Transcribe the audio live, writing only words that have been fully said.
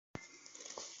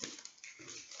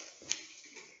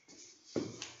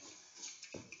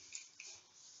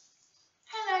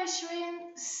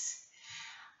Shrimps!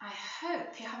 I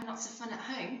hope you're having lots of fun at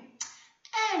home.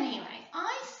 Anyway,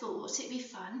 I thought it'd be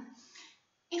fun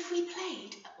if we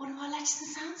played one of our letters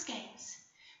and sounds games.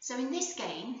 So in this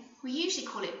game, we usually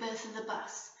call it Birth of the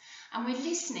Bus, and we're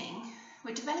listening,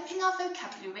 we're developing our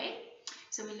vocabulary,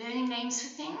 so we're learning names for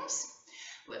things.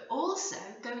 We're also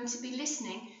going to be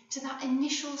listening to that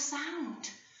initial sound.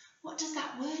 What does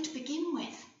that word begin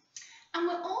with? And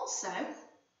we're also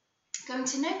going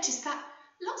to notice that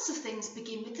lots of things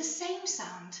begin with the same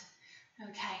sound.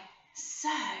 Okay, so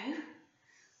I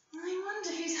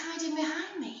wonder who's hiding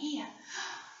behind me here.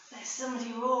 There's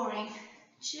somebody roaring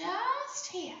just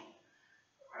here.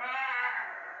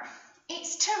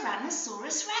 It's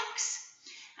Tyrannosaurus Rex,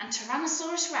 and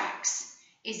Tyrannosaurus Rex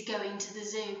is going to the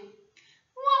zoo.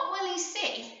 What will he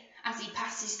see as he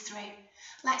passes through?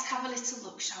 Let's have a little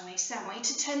look, shall we? So I want you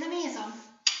to turn them ears on.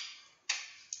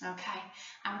 Okay,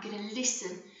 I'm going to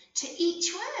listen to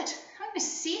each word. I'm going to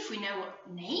see if we know what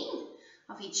name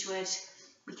of each word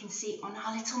we can see on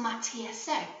our little mat here.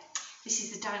 So this is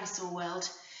the dinosaur world,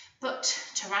 but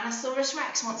Tyrannosaurus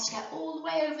Rex wants to get all the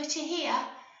way over to here,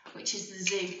 which is the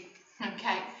zoo.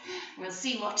 Okay, we'll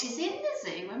see what is in the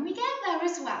zoo when we get there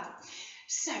as well.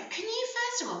 So can you,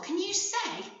 first of all, can you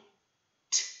say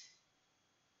t,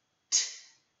 t,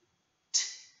 t, t,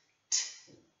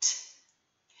 t?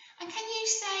 And can you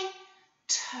say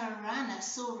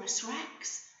Tyrannosaurus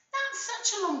Rex? That's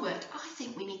such a long word. I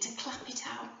think we need to clap it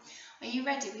out. Are you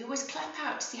ready? We always clap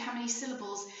out to see how many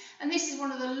syllables. And this is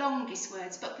one of the longest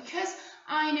words, but because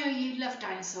I know you love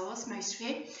dinosaurs, most of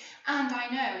you, and I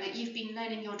know that you've been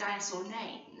learning your dinosaur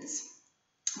names,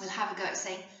 we'll have a go at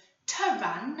saying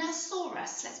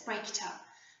Tyrannosaurus. Let's break it up.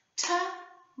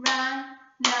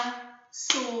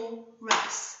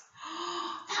 Tyrannosaurus.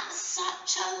 That's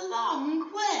such a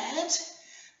long word.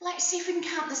 Let's see if we can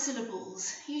count the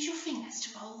syllables. Use your fingers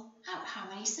to roll out how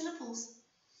many syllables.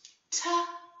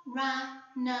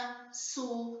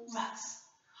 Tyrannosaurus.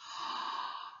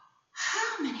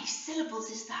 How many syllables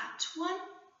is that? 1,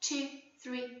 2,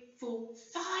 3, 4,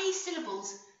 5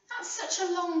 syllables. That's such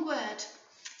a long word.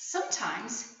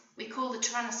 Sometimes we call the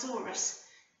Tyrannosaurus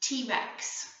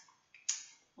T-Rex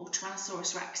or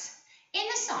Tyrannosaurus Rex. In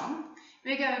the song,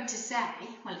 we're going to say,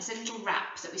 well, it's a little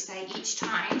rap that we say each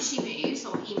time she moves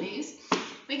or he moves.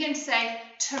 We're going to say,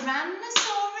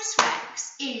 Tyrannosaurus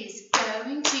Rex is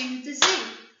going to the zoo.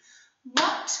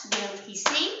 What will he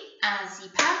see as he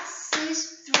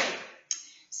passes through?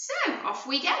 So, off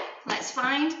we go. Let's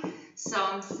find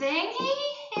something he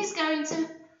is going to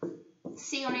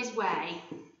see on his way.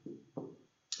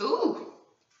 Ooh,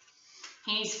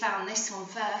 he's found this one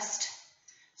first.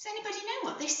 Does anybody know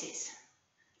what this is?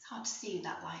 It's hard to see with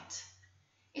that light.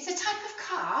 It's a type of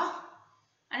car,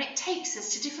 and it takes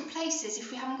us to different places if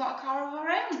we haven't got a car of our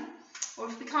own, or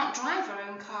if we can't drive our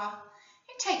own car.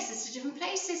 It takes us to different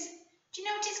places. Do you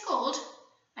know what it's called?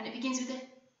 And it begins with a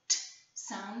T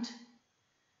sound.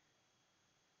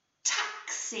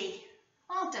 Taxi.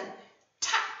 Well done.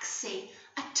 Taxi.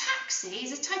 A taxi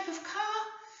is a type of car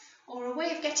or a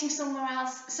way of getting somewhere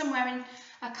in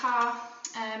a car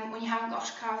when you haven't got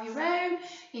a car of your own.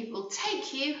 It will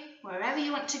take you wherever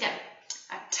you want to go.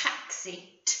 A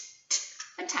taxi.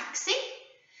 A taxi.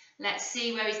 Let's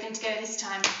see where he's going to go this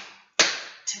time.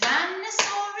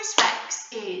 Tyrannosaurus Rex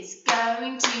is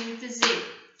going to the zoo.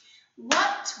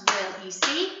 What will he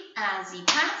see as he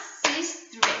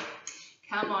passes through?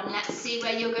 Come on, let's see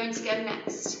where you're going to go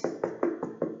next.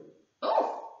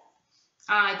 Oh,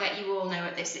 I bet you all know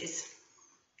what this is.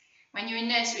 When you're in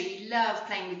nursery, you love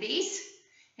playing with these.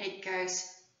 It goes.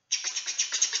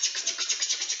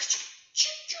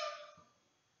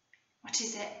 What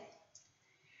is it?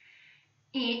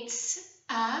 It's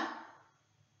a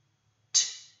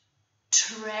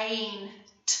train.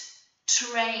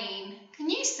 Train. Can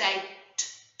you say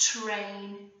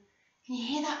train? Can you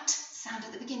hear that sound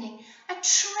at the beginning? A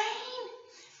train.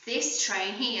 This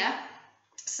train here,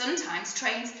 sometimes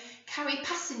trains carry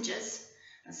passengers,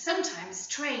 and sometimes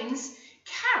trains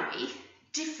carry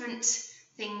different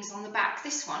things on the back.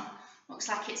 This one looks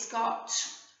like it's got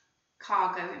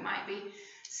cargo. It might be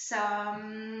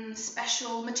some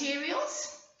special materials,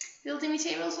 building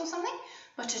materials or something,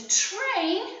 but a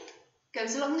train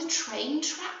goes along the train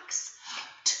tracks.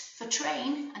 T for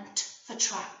train and T for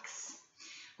tracks.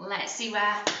 Let's see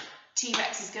where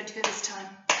T-Rex is going to go this time.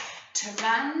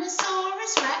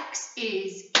 Tyrannosaurus Rex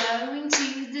is going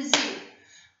to the zoo.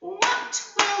 What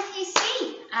will he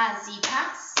see as he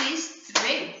passes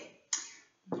through?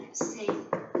 Let's see.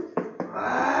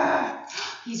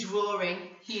 He's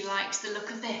roaring. He likes the look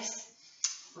of this.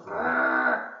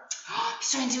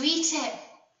 He's trying to eat it.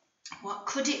 What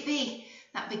could it be?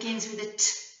 That begins with a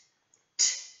t, t,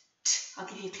 t. I'll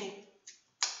give you a clue.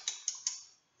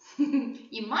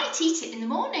 You might eat it in the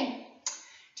morning.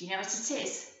 Do you know what it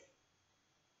is?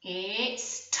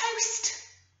 It's toast.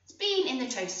 It's been in the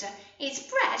toaster. It's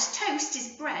bread. Toast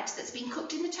is bread that's been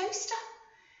cooked in the toaster.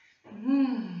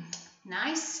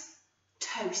 Nice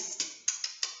toast.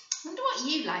 I wonder what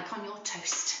you like on your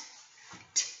toast.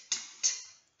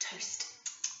 Toast.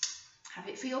 Have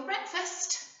it for your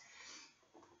breakfast.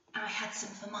 I had some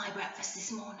for my breakfast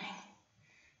this morning.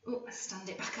 Oh, I'll stand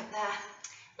it back up there.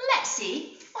 Let's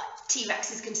see what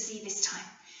T-Rex is going to see this time.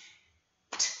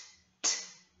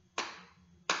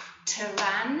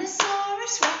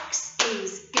 Tyrannosaurus Rex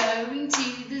is going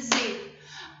to the zoo.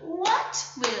 What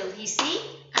will he see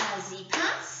as he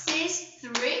passes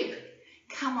through?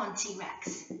 Come on,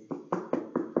 T-Rex.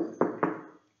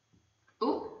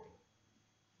 Oh,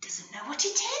 doesn't know what it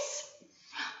is.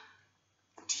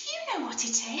 Do you know what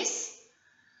it is?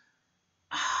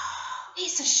 Oh,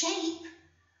 it's a shape.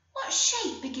 What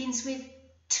shape begins with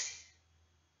T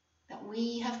that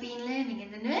we have been learning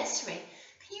in the nursery?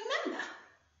 Can you remember?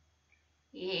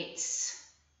 It's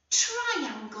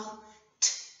triangle.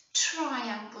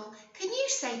 Triangle. Can you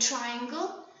say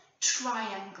triangle?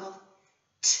 Triangle.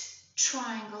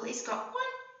 Triangle. It's got 1,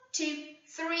 2,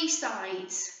 3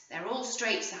 sides. They're all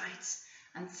straight sides.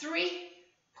 And 3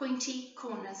 pointy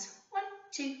corners. 1,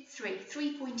 2, 3.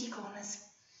 3 pointy corners.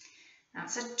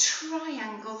 That's a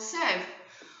triangle. So,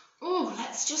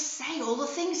 let's just say all the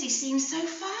things he's seen so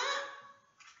far.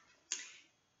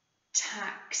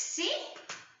 Taxi.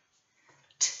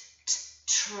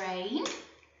 Train.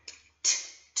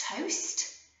 Toast.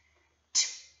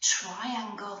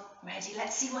 Triangle. Ready?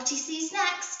 Let's see what he sees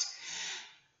next.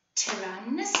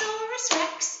 Tyrannosaurus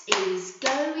Rex is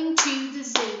going to the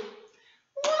zoo.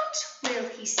 What will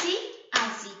he see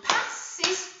as he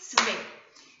passes through?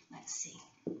 Let's see.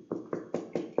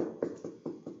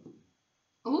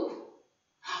 Ooh.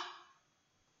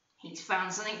 He's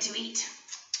found something to eat.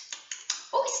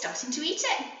 Oh, he's starting to eat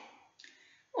it.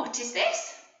 What is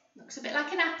this? Looks a bit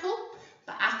like an apple,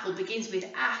 but apple begins with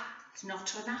A. It's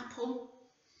not an apple.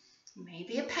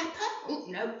 Maybe a pepper? Oh,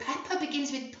 no, pepper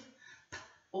begins with P.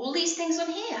 All these things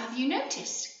on here, have you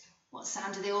noticed? What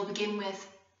sound do they all begin with?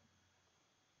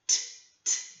 T,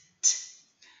 t, t.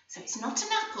 So it's not an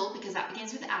apple because that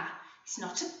begins with A. It's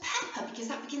not a pepper because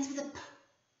that begins with a P.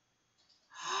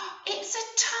 It's a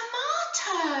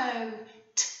tomato.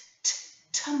 T, t,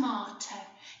 tomato.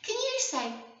 Can you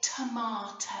say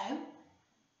tomato?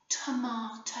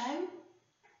 Tomato.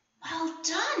 Well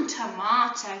done,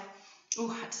 tomato. Oh,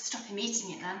 I had to stop him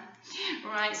eating it then.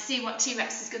 Right, see what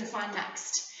T-Rex is going to find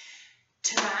next.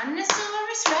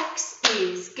 Tyrannosaurus Rex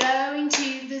is going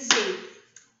to the zoo.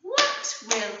 What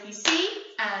will he see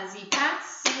as he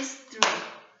passes through?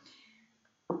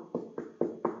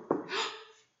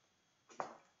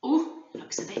 Oh,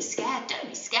 looks a bit scared. Don't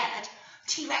be scared.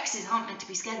 T-Rexes aren't meant to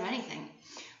be scared of anything.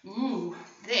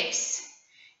 This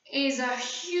is a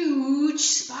huge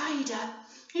spider.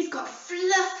 He's got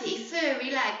fluffy,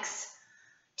 furry legs.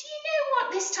 Do you know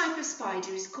what this type of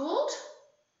spider is called?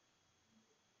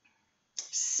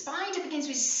 Spider begins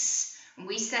with S. And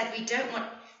we said we don't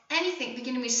want anything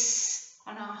beginning with S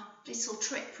on our little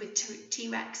trip with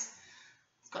T-Rex.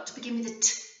 It's got to begin with a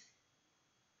T.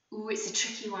 Ooh, it's a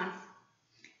tricky one.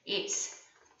 It's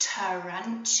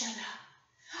tarantula.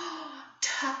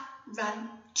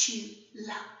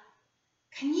 Tarantula.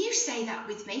 Can you say that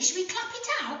with me? Should we clap it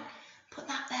out? Put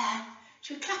that there.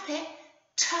 Should we clap it?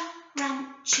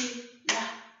 Tarantula.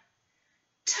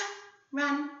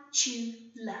 Tarantula.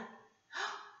 1,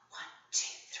 2,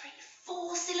 3,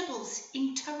 4 syllables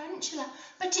in tarantula,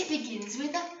 but it begins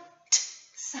with a T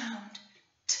sound.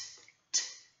 T, T,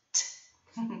 T.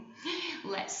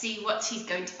 Let's see what he's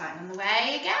going to find on the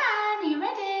way again. Are you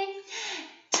ready?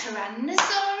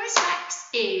 Tyrannosaurus Rex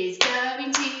is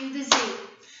going to the zoo.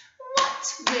 What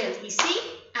will he see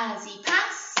as he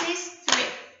passes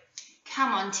through?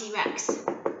 Come on, T-Rex.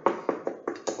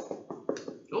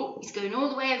 Oh, he's going all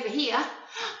the way over here.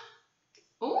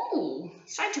 Oh,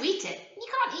 he's trying to eat it. You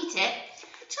can't eat it.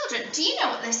 Children, do you know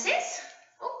what this is?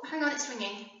 Oh, hang on, it's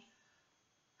ringing.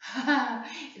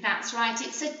 That's right,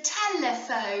 it's a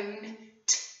telephone.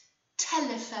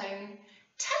 Telephone.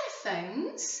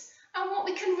 Telephones are what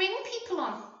we can ring people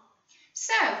on.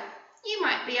 So, you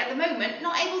might be at the moment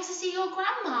not able to see your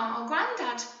grandma or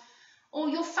granddad or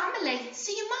your family,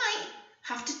 so you might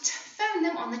have to phone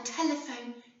them on the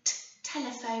telephone.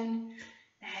 Telephone.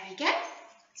 There we go.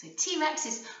 So T-Rex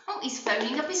is, he's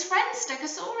phoning up his friend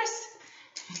Stegosaurus.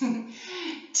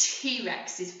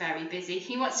 T-Rex is very busy.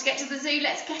 He wants to get to the zoo.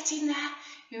 Let's get in there.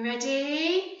 You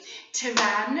ready?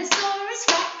 Tyrannosaurus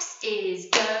Rex is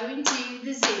going to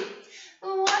the zoo.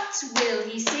 What will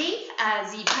he see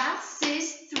as he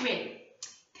passes through?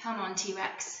 Come on,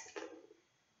 T-Rex.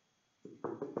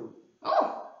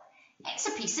 Oh, it's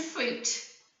a piece of fruit.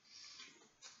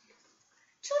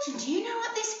 Children, do you know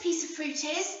what this piece of fruit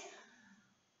is?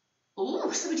 Oh,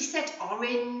 somebody said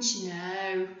orange.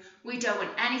 No, we don't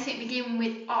want anything beginning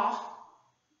with O.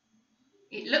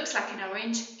 It looks like an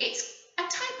orange. It's a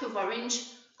type of orange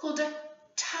called a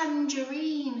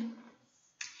tangerine.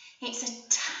 It's a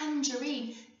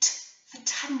tangerine. T for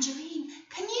tangerine.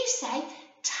 Can you say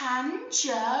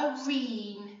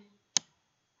tangerine?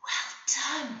 Well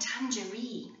done,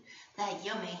 tangerine. They're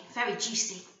yummy, very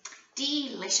juicy,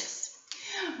 delicious.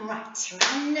 Right,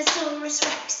 Tyrannosaurus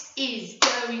Rex is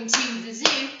going to the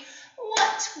zoo.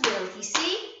 What will he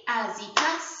see as he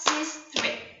passes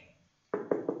through?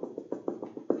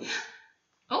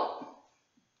 Oh,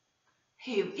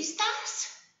 who is that?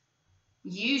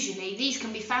 Usually these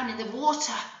can be found in the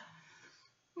water.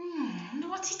 I wonder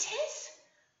what it is.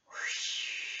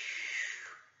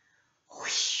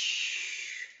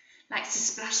 Likes to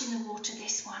splash in the water,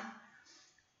 this one.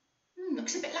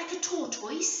 Looks a bit like a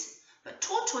tortoise. But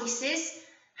tortoises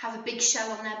have a big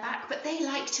shell on their back, but they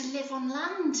like to live on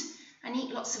land and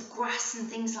eat lots of grass and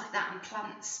things like that and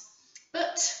plants.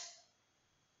 But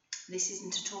this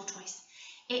isn't a tortoise.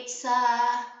 It's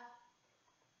a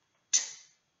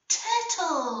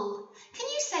turtle. Can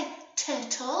you say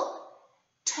turtle?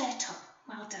 Turtle.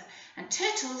 Well done. And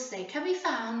turtles, they can be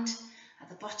found at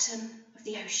the bottom of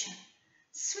the ocean,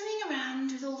 swimming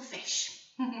around with all the fish.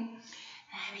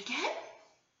 There we go.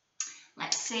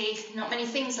 Let's see, not many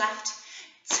things left.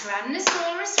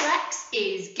 Tyrannosaurus Rex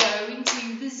is going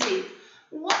to the zoo.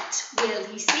 What will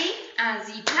he see as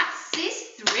he passes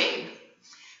through?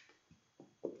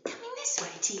 Coming this way,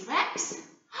 T-Rex.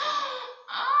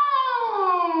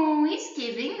 Oh, he's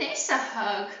giving this a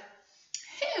hug.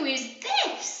 Who is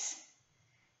this?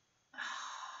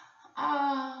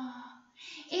 Oh,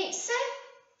 it's a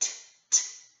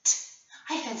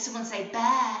I heard someone say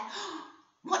bear.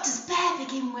 What does bear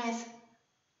begin with?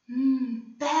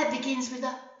 Bear begins with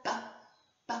a b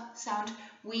sound.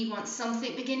 We want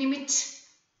something beginning with t.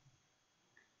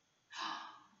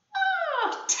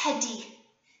 Oh, teddy.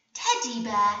 Teddy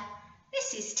bear.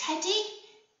 This is Teddy.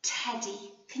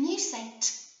 Teddy. Can you say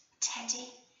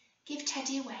Teddy? Give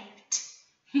Teddy a wave.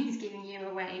 He's giving you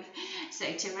a wave. So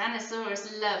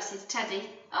Tyrannosaurus loves his Teddy.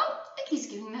 Oh, look, he's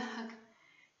giving the hug.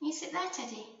 Can you sit there,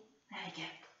 Teddy? There we go.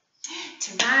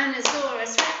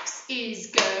 Tyrannosaurus Rex is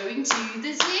going to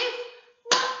the zoo.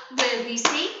 What will he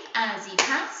see as he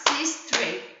passes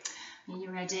through? Are you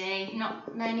ready?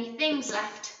 Not many things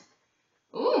left.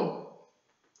 Ooh.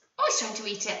 Oh, he's trying to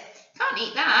eat it. Can't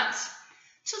eat that.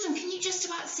 Children, can you just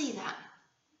about see that?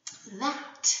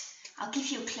 That, I'll give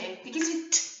you a clue. It begins with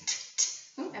t.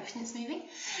 Oh, everything's moving.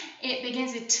 It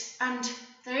begins with t, and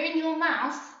they're in your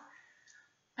mouth,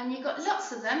 and you've got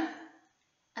lots of them,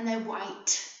 and they're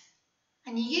white.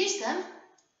 And you use them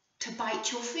to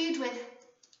bite your food with.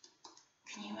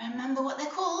 Can you remember what they're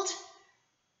called?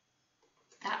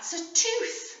 That's a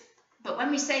tooth. But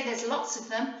when we say there's lots of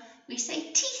them, we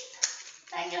say teeth.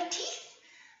 They're your teeth.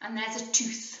 And there's a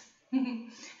tooth.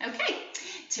 Okay.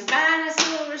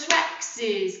 Tyrannosaurus Rex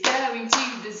is going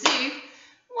to the zoo.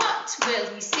 What will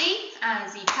he see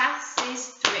as he passes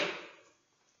through?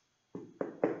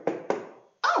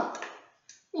 Oh,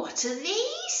 what are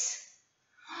these?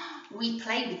 We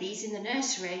play with these in the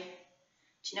nursery.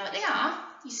 Do you know what they are?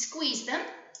 You squeeze them.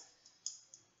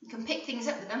 You can pick things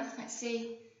up with them. Let's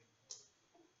see.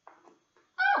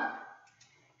 Oh,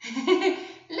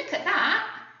 look at that.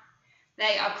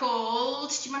 They are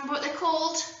called, do you remember what they're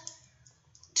called?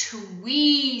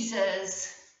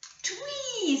 Tweezers.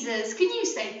 Tweezers. Can you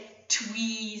say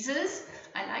tweezers?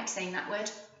 I like saying that word.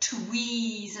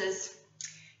 Tweezers.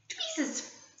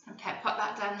 Tweezers. Okay, pop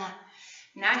that down there.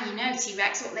 Now you know,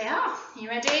 T-Rex, what they are. You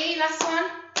ready? Last one.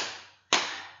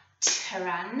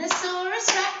 Tyrannosaurus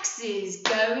Rex is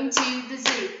going to the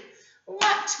zoo.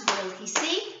 What will he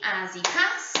see as he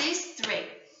passes through?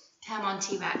 Come on,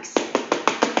 T-Rex.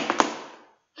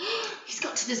 He's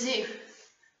got to the zoo.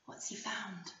 What's he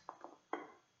found?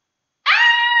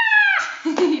 Ah!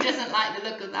 He doesn't like the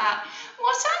look of that.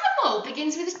 What animal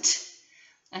begins with a T?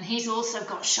 And he's also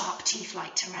got sharp teeth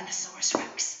like Tyrannosaurus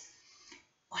Rex.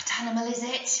 What animal is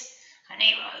it? And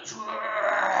he goes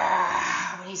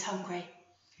when he's hungry.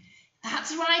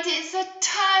 That's right, it's a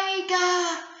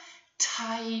tiger.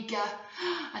 Tiger.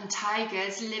 And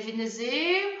tigers live in the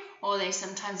zoo, or they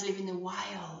sometimes live in the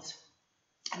wild.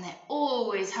 and they're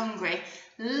always hungry,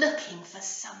 looking for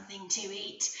something to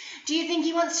eat. Do you think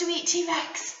he wants to eat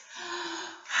T-Rex?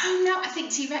 Oh no, I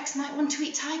think T-Rex might want to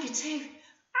eat Tiger too.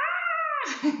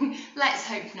 Ah! Let's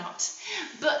hope not.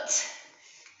 But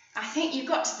I think you've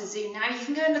got to the zoo now. You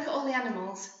can go and look at all the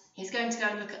animals. He's going to go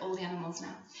and look at all the animals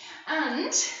now.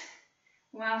 And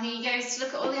while he goes to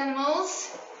look at all the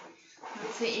animals,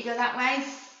 let's see, you go that way.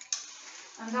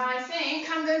 And I think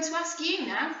I'm going to ask you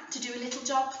now to do a little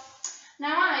job.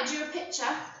 Now, I drew a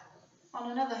picture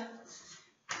on another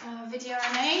video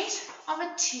I made of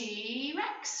a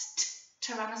T-Rex,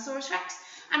 Tyrannosaurus Rex,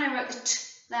 and I wrote the T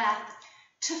there,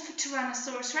 T for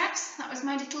Tyrannosaurus Rex. That was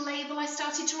my little label I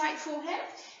started to write for him.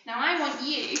 Now, I want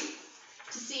you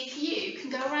to see if you can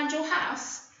go around your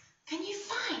house. Can you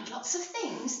find lots of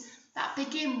things that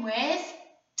begin with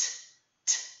T,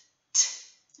 T, T?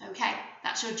 Okay,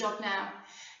 that's your job now.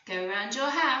 Go around your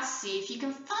house, see if you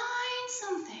can find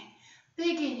something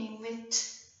beginning with T,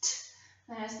 T.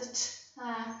 There's the T there.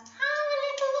 Have a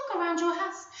little look around your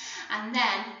house. And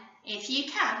then, if you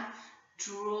can,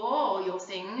 draw your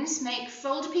things.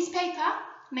 Fold a piece of paper,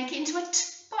 make it into a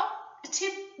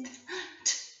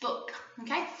book.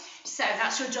 Okay? So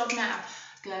that's your job now.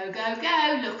 Go, go,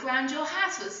 go. Look around your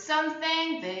house for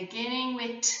something beginning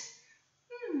with T.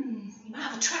 You might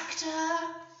have a tractor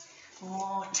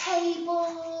or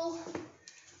table.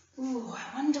 Ooh,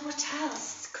 I wonder what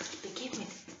else could begin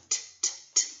with T, T,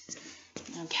 T.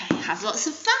 Okay, have lots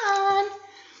of fun.